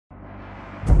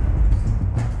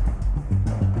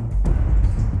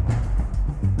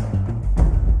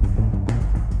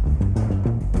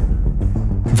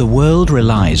The world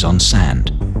relies on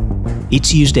sand.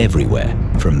 It's used everywhere,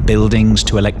 from buildings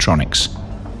to electronics,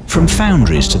 from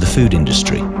foundries to the food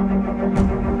industry.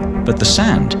 But the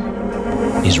sand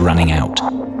is running out.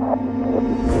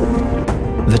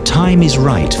 The time is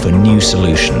right for new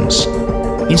solutions.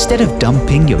 Instead of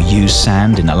dumping your used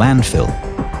sand in a landfill,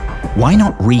 why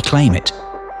not reclaim it,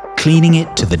 cleaning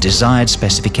it to the desired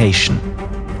specification?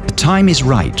 The time is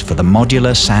right for the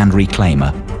modular sand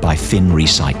reclaimer by Fin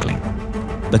Recycling.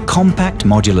 The compact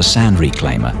modular sand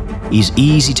reclaimer is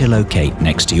easy to locate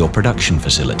next to your production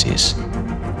facilities,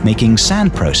 making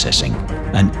sand processing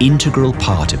an integral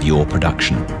part of your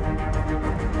production.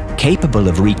 Capable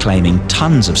of reclaiming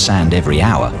tons of sand every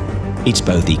hour, it's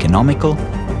both economical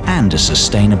and a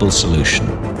sustainable solution.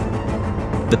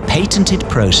 The patented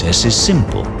process is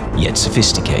simple, yet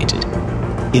sophisticated.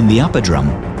 In the upper drum,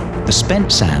 the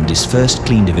spent sand is first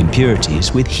cleaned of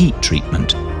impurities with heat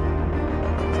treatment.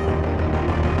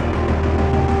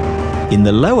 In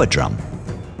the lower drum,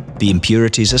 the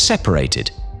impurities are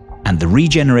separated and the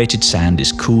regenerated sand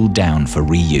is cooled down for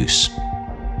reuse.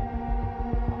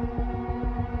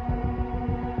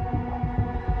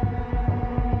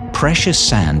 Precious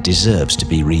sand deserves to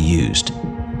be reused,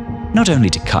 not only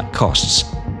to cut costs,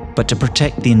 but to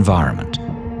protect the environment.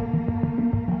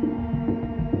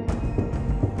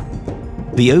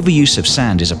 The overuse of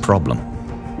sand is a problem.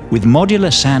 With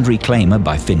modular sand reclaimer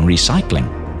by Fin Recycling,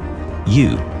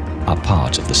 you are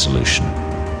part of the solution.